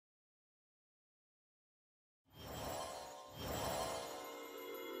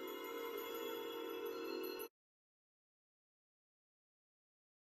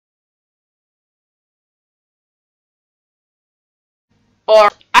or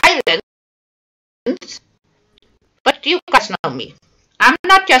islands, but you guys know me. I'm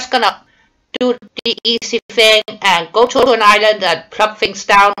not just gonna do the easy thing and go to an island and plug things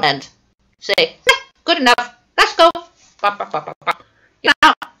down and say, good enough, let's go. You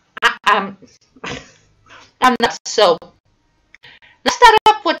know, I'm not so. Let's start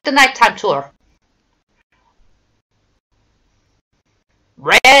up with the nighttime tour.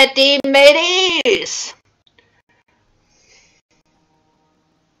 Ready, mateys?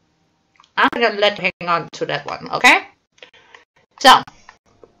 I'm gonna let you hang on to that one, okay? So,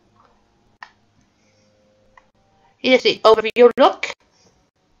 here's the overview look.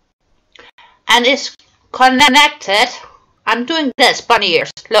 And it's connected. I'm doing this, bunny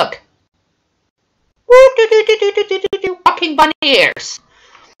ears, look. Walking bunny ears.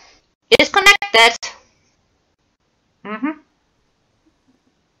 It's connected.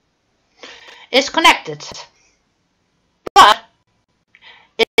 It's connected. But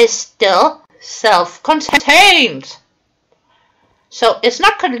it is still self-contained. So it's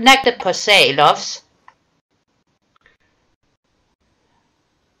not connected per se, loves.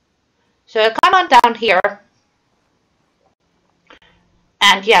 So I come on down here.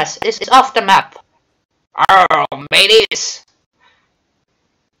 And yes, it's off the map. Oh, mateys.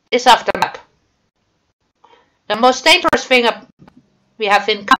 It's off the map. The most dangerous thing we have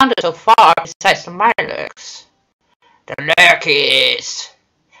encountered so far, besides the Mirelurks, the Lurkies,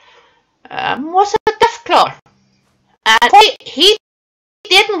 was a Deathclaw. And he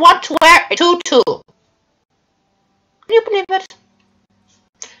didn't want to wear a tutu. Can you believe it?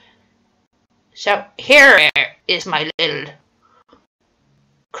 So here is my little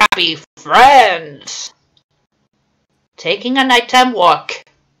crappy friends taking a nighttime walk,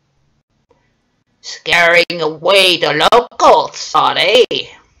 scaring away the locals, are they?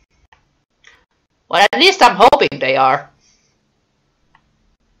 Well, at least I'm hoping they are.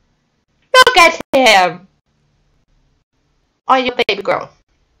 Look at him! Oh, you baby girl.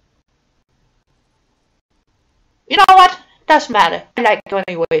 You know what? Doesn't matter. I like you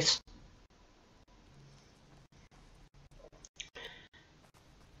anyways.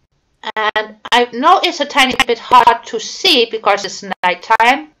 And I know it's a tiny bit hard to see because it's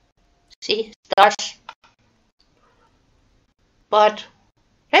nighttime. See, stars. But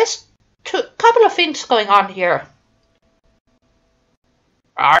there's a couple of things going on here.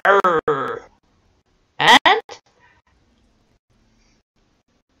 Arr. And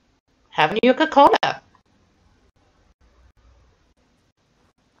having a Coca-Cola.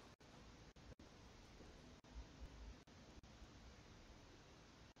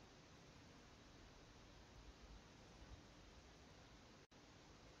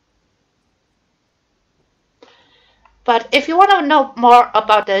 But if you want to know more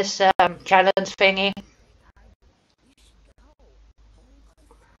about this challenge thingy,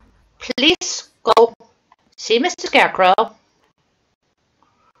 please go see Mr. Scarecrow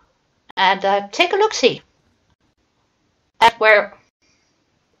and take a look-see at where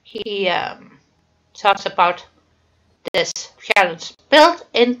he talks about this challenge built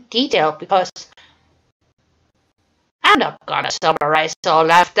in detail, because I'm not gonna summarize all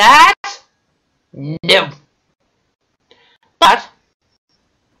of that. No. But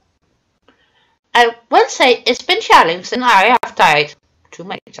I will say it's been challenging and I have died too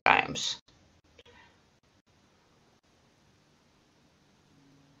many times.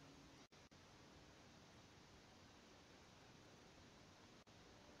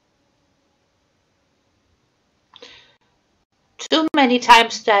 Too many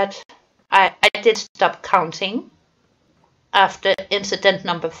times that I did stop counting after incident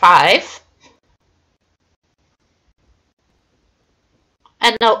number 5.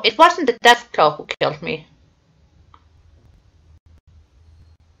 And no, it wasn't the Deathclaw who killed me.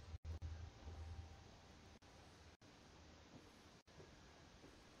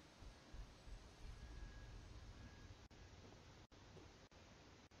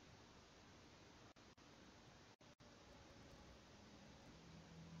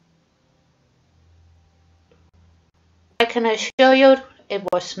 I can assure you it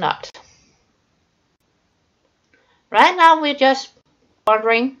was not. Right now we're just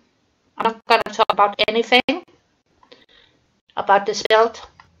wondering. I'm not going to talk about anything about this build.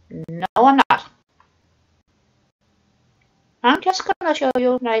 No, I'm not. I'm just going to show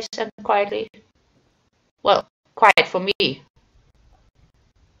you nice and quietly. Well, quiet for me.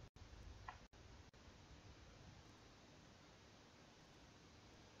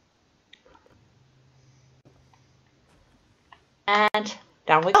 And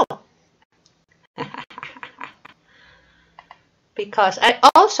down we go. Because I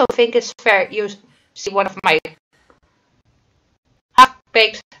also think it's fair you see one of my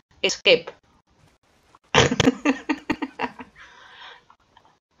baked escape.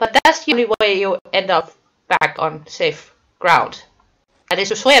 But that's the only way you end up back on safe ground. That is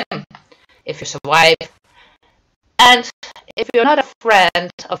to swim, if you survive. And if you're not a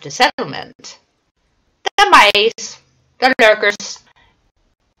friend of the settlement, the mice, the lurkers,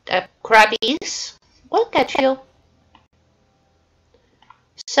 the crabbies will get you.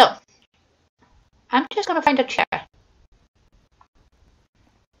 So, I'm just gonna find a chair.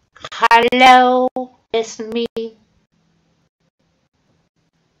 Hello, it's me.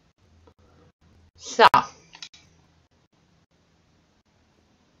 So,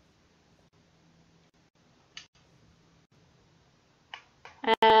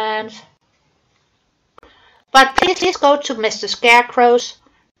 but please go to Mr. Scarecrow's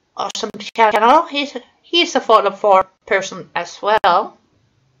awesome channel. He's a photo for person as well.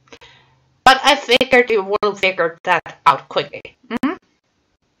 But I figured you will figure that out quickly.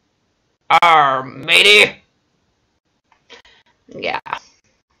 Matey. Yeah.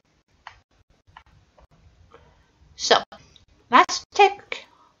 So, let's take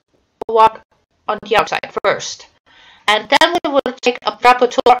a walk on the outside first. And then we will take a proper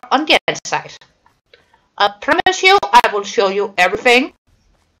tour on the inside. I promise you, I will show you everything.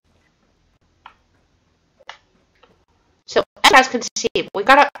 So, as you guys can see, we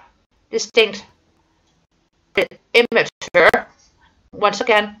got a distinct image here. Once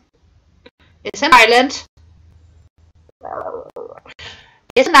again, it's an island.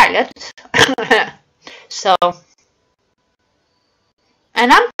 It's an island. So,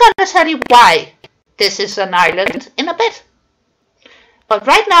 and I'm gonna tell you why this is an island in a bit. But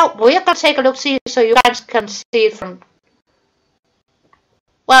right now, we're gonna take a look see so you guys can see it from,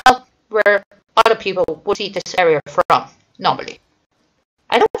 well, where other people would see this area from normally.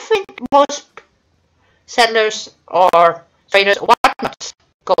 I don't think most settlers or traders or whatnot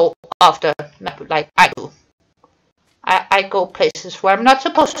go off the map like I do. I go places where I'm not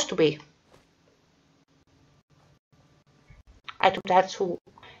supposed to be. I do that too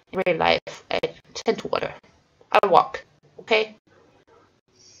in real life. I tend to water. I walk, okay?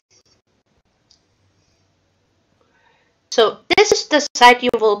 So this is the site you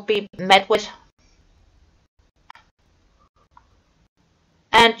will be met with.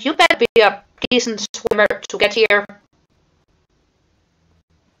 And you better be a decent swimmer to get here.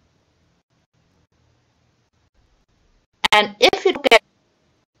 And if you get,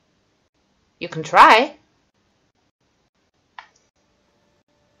 you can try.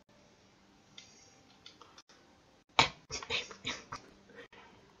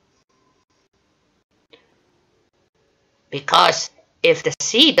 Because if the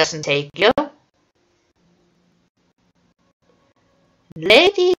sea doesn't take you,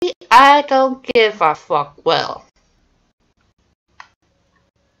 lady, I don't give a fuck well.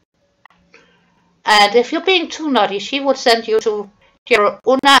 And if you're being too naughty, she would send you to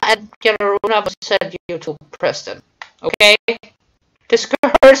Una, and Una would send you to Preston. Okay?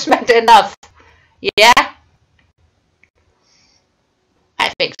 Discouragement enough. Yeah? I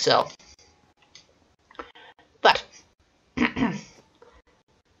think so. But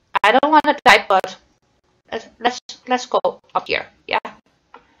I don't want to die, but let's go up here. Yeah?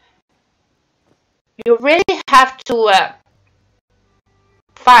 You really have to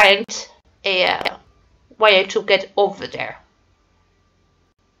find a way to get over there.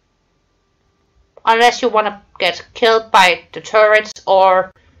 Unless you want to get killed by the turrets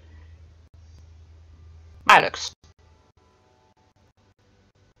or Alex.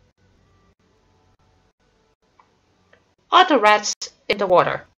 Or the rats in the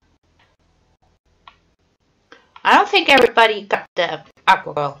water. I don't think everybody got the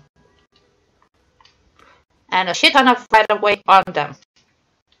aqua girl. And a shit ton of right away on them.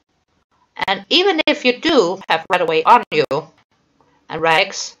 And even if you do have right away on you and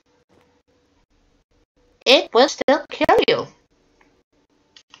rags, it will still kill you.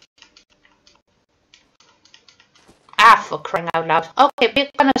 Ah, for crying out loud. Okay,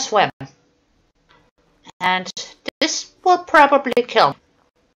 we're gonna swim. And this will probably kill.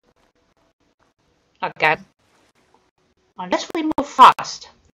 Again. Unless we move fast.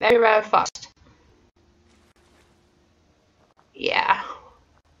 Very, very fast. Yeah.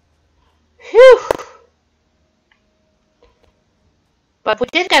 Whew. But we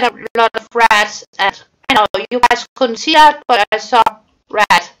did get a lot of rats, and I know you guys couldn't see that, but I saw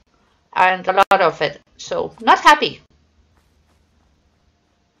rat and a lot of it. So, not happy.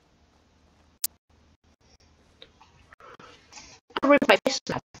 I'll rip my face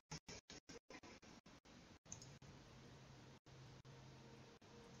now.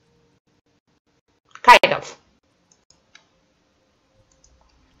 Kind of.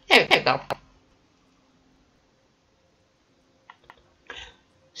 Here you go.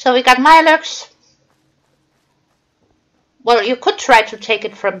 So we got Milux. Well, you could try to take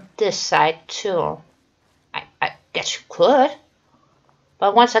it from this side too. I guess you could.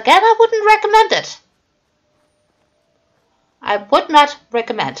 But once again, I wouldn't recommend it. I would not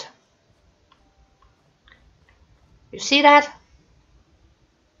recommend. You see that?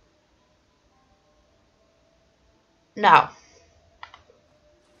 Now,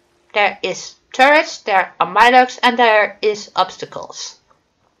 there is turrets, there are Milux, and there is obstacles.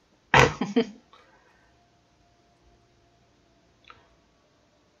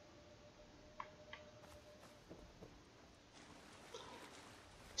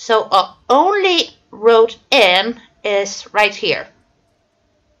 So our only road in is right here.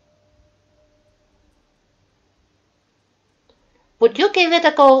 Would you give it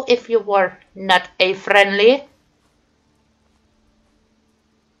a go if you were not a friendly?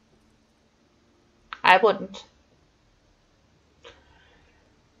 I wouldn't.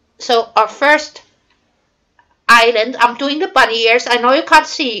 So our first island, I'm doing the bunny ears. I know you can't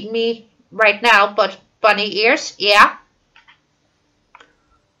see me right now, but bunny ears, yeah.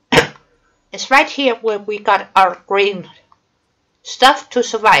 It's right here where we got our green stuff to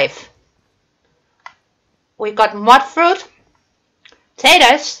survive. We got mud fruit,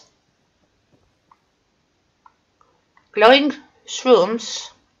 potatoes, glowing shrooms,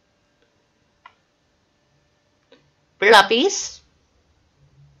 blobbies.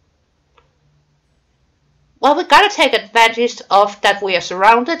 Well, we gotta take advantage of that we are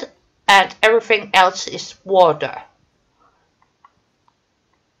surrounded and everything else is water.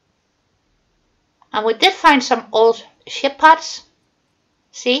 And we did find some old ship pots.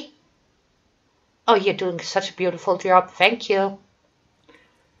 See? Oh, you're doing such a beautiful job. Thank you.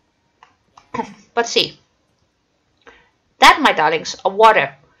 But see, that, my darlings, are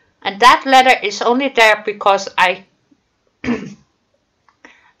water. And that letter is only there because I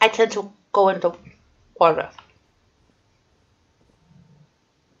tend to go in the water.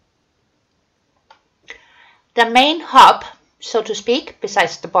 The main hub, so to speak,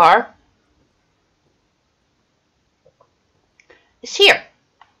 besides the bar, is here.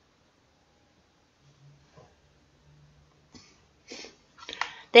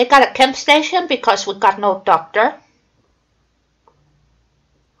 They got a camp station because we got no doctor.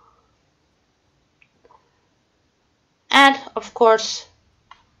 And, of course,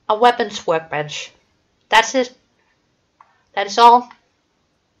 a weapons workbench. That's it. That is all.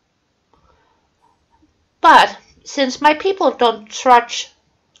 But, since my people don't trust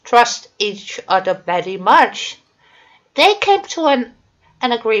each other very much, they came to an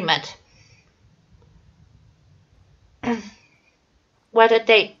agreement. Whether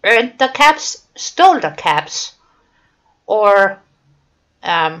they earned the caps, stole the caps, or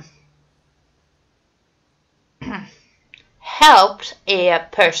helped a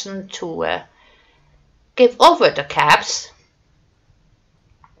person to give over the caps.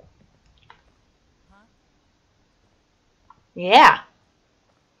 Yeah.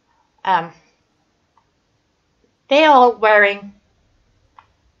 They are wearing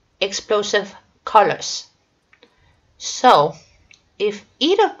explosive colors. So, if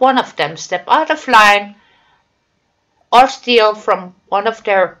either one of them step out of line or steal from one of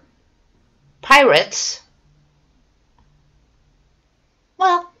their pirates,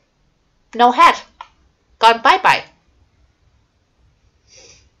 well, no hat. Gone bye-bye.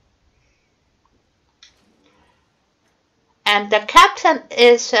 And the captain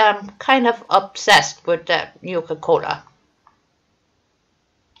is kind of obsessed with the Nuka-Cola.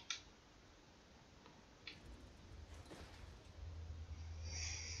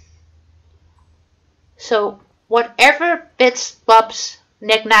 So whatever bits, bobs,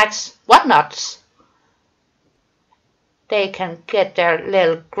 knickknacks, whatnots they can get their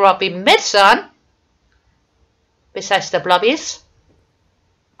little grubby mitts on, besides the blobbies.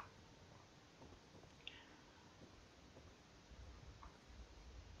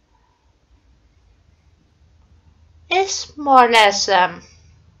 Is more or less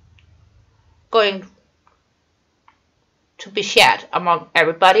going to be shared among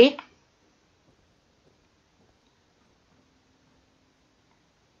everybody.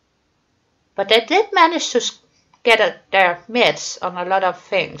 But they did manage to get their mitts on a lot of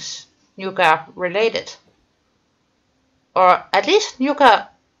things Nuka related. Or at least Nuka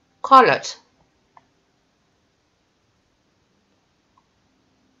colored.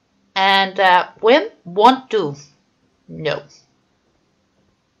 And Wim won't do. No.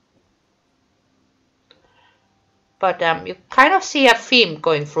 But you kind of see a theme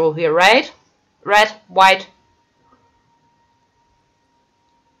going through here, right? Red, white.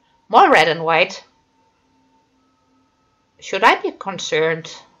 More red and white. Should I be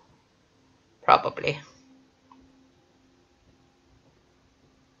concerned? Probably.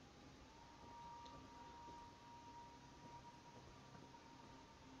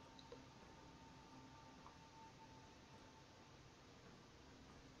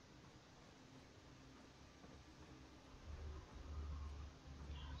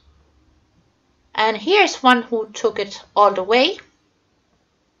 And here's one who took it all the way.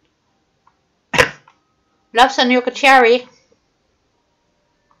 Loves a Nuka Cherry.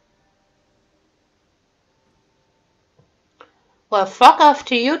 Well, fuck off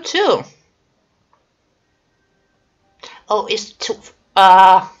to you too. Oh, it's too...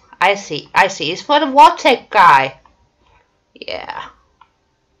 I see. It's for the Voltec guy. Yeah.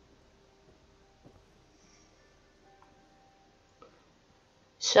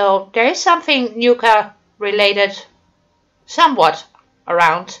 So there is something Nuka related somewhat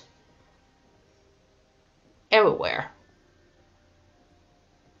around everywhere.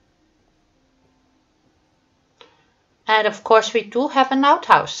 And of course we do have an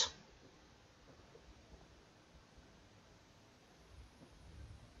outhouse.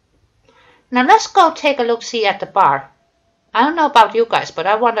 Now let's go take a look-see at the bar. I don't know about you guys, but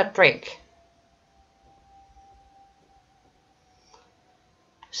I want a drink.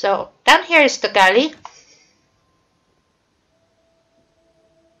 So down here is the galley.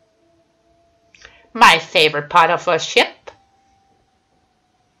 My favorite part of a ship.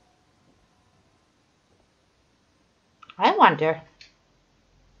 I wonder.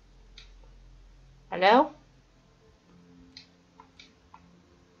 Hello?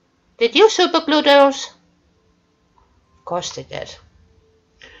 Did you super glue those? Of course they did.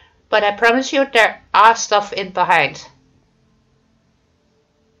 But I promise you there are stuff in behind.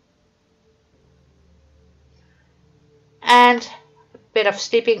 And a bit of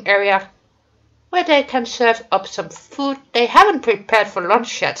sleeping area where they can serve up some food. They haven't prepared for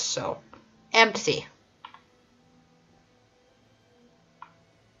lunch yet, so empty.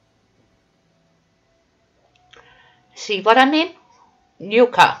 See what I mean?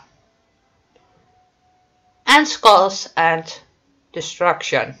 Nuka. And skulls and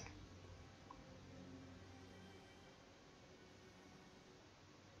destruction.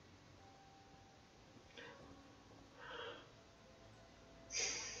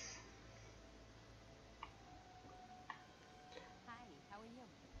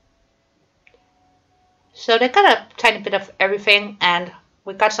 So they got a tiny bit of everything, and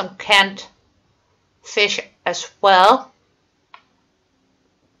we got some canned fish as well.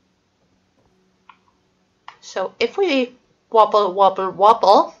 So if we wobble, wobble,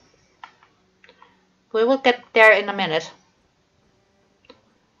 wobble, we will get there in a minute.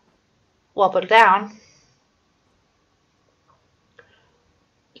 Wobble down.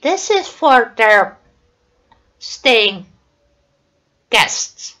 This is for their staying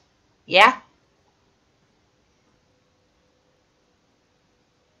guests, yeah?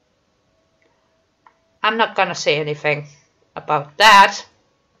 I'm not gonna say anything about that.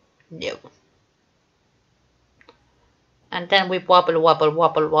 No. And then we wobble, wobble,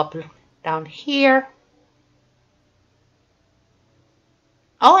 wobble, wobble down here.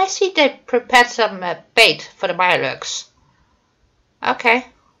 Oh, I see they prepared some bait for the mirelurks. Okay.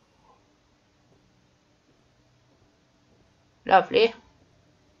 Lovely.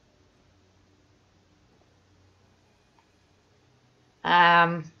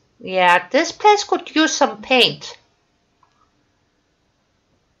 Yeah, this place could use some paint.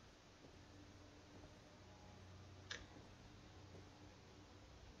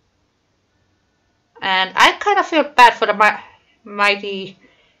 And I kind of feel bad for the mighty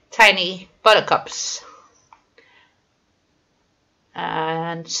tiny buttercups.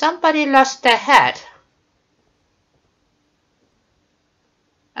 And somebody lost their head.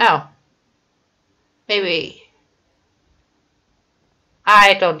 Oh. Maybe.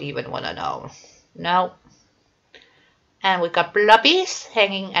 I don't even want to know. No. And we got blobbies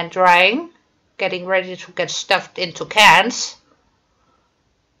hanging and drying. Getting ready to get stuffed into cans.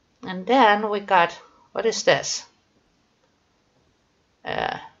 And then we got, what is this?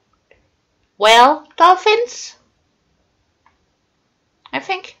 Whale dolphins? I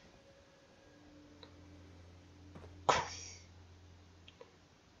think.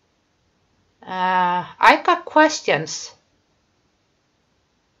 I got questions.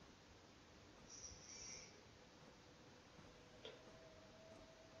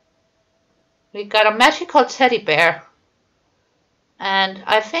 We got a magical teddy bear. And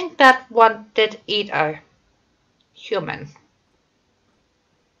I think that one did eat a human.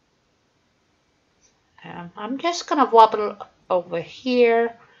 I'm just gonna wobble over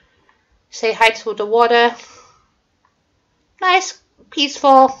here. Say hi to the water. Nice,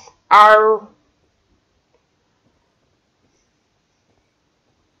 peaceful. Arr.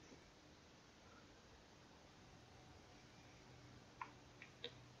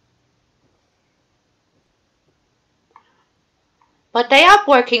 But they are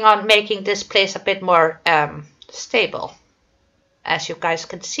working on making this place a bit more stable. As you guys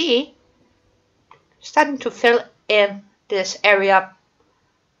can see, starting to fill in this area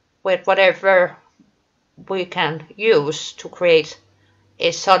with whatever we can use to create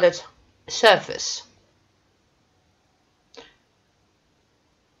a solid surface.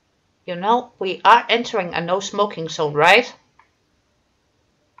 You know, we are entering a no smoking zone, right?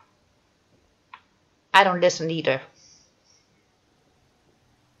 I don't listen either.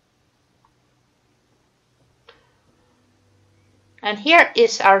 And here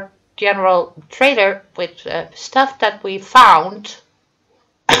is our general trailer with stuff that we found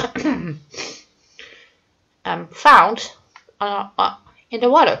found in the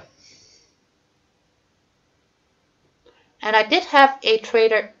water. And I did have a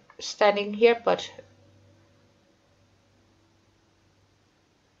trader standing here,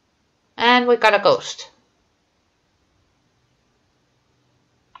 and we got a ghost.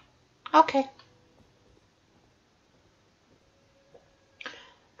 Okay.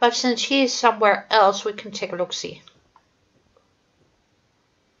 But since he's somewhere else, we can take a look-see.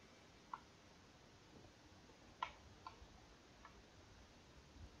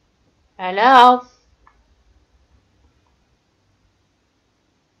 Hello?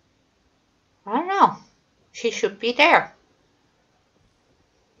 I don't know. She should be there.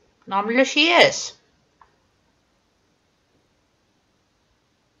 Normally she is.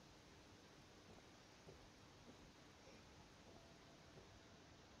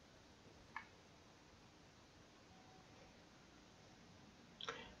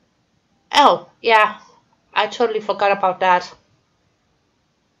 Oh, yeah. I totally forgot about that.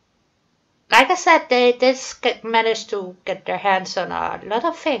 Like I said, they did manage to get their hands on a lot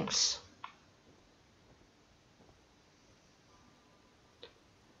of things.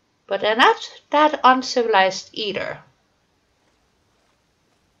 But they're not that uncivilized either.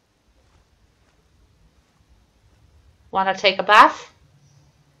 Wanna take a bath?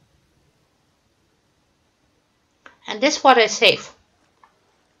 And this water is safe.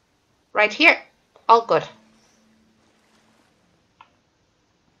 Right here, all good.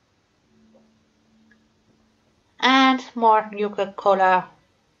 And more Nuka-Cola.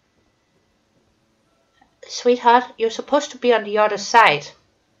 Sweetheart, you're supposed to be on the other side.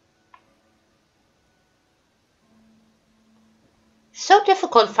 So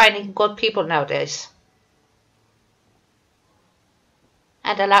difficult finding good people nowadays.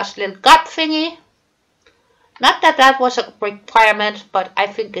 And the last little gut thingy. Not that that was a requirement, but I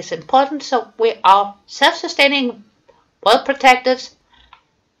think it's important so we are self-sustaining, well protected,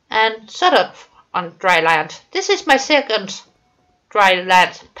 and sort of on dry land. This is my second dry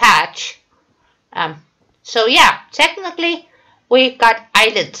land patch. So yeah, technically we got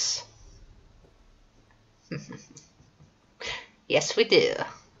islands. Yes, we do.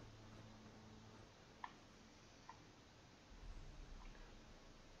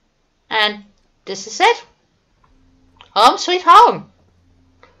 And this is it. Home sweet home.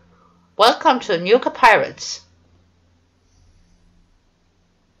 Welcome to Nuka Pirates.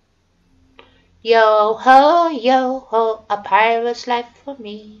 Yo ho, a pirate's life for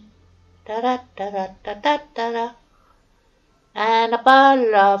me. Da da da da da da da da. And a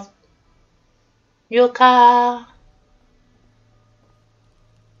bottle of Nuka.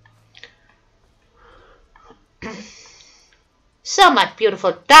 So my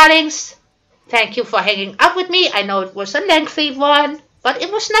beautiful darlings, thank you for hanging out with me. I know it was a lengthy one, but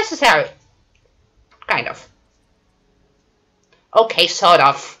it was necessary. Kind of. Okay, sort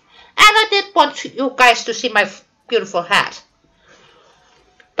of. And I did want you guys to see my beautiful hat.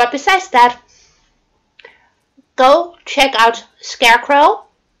 But besides that, go check out Scarecrow.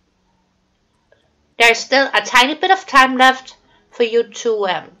 There's still a tiny bit of time left for you to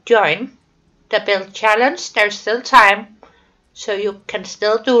join the build challenge. There's still time, so you can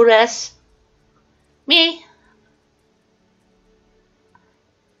still do this. Me,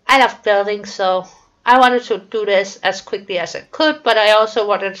 I love building, so I wanted to do this as quickly as I could, but I also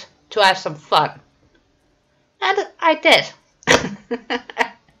wanted to have some fun. And I did.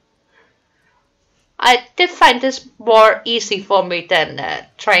 I did find this more easy for me than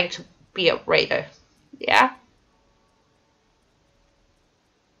trying to be a raider. Yeah.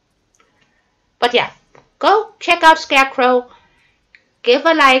 But yeah, go check out Scarecrow. Give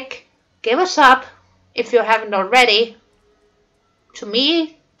a like, give a sub if you haven't already. To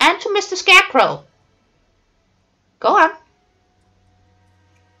me, And to Mr. Scarecrow. Go on.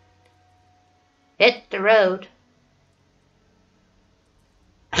 Hit the road.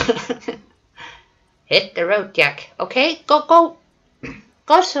 Hit the road, Jack. Okay, go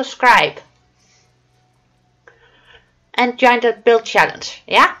subscribe. And join the build challenge,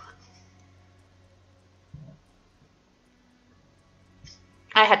 yeah?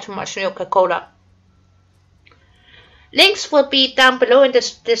 I had too much Coca-Cola. Links will be down below in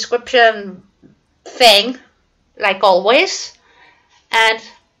the description thing, like always. And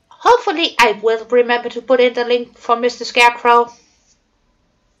hopefully I will remember to put in the link for Mr. Scarecrow.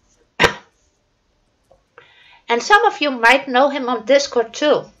 And some of you might know him on Discord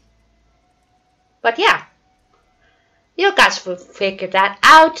too. But yeah, you guys will figure that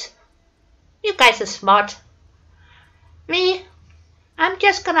out. You guys are smart. Me, I'm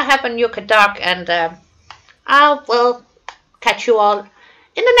just gonna have a nuke dark, and I will catch you all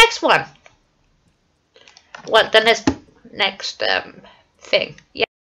in the next one. Well, the next thing. Yeah.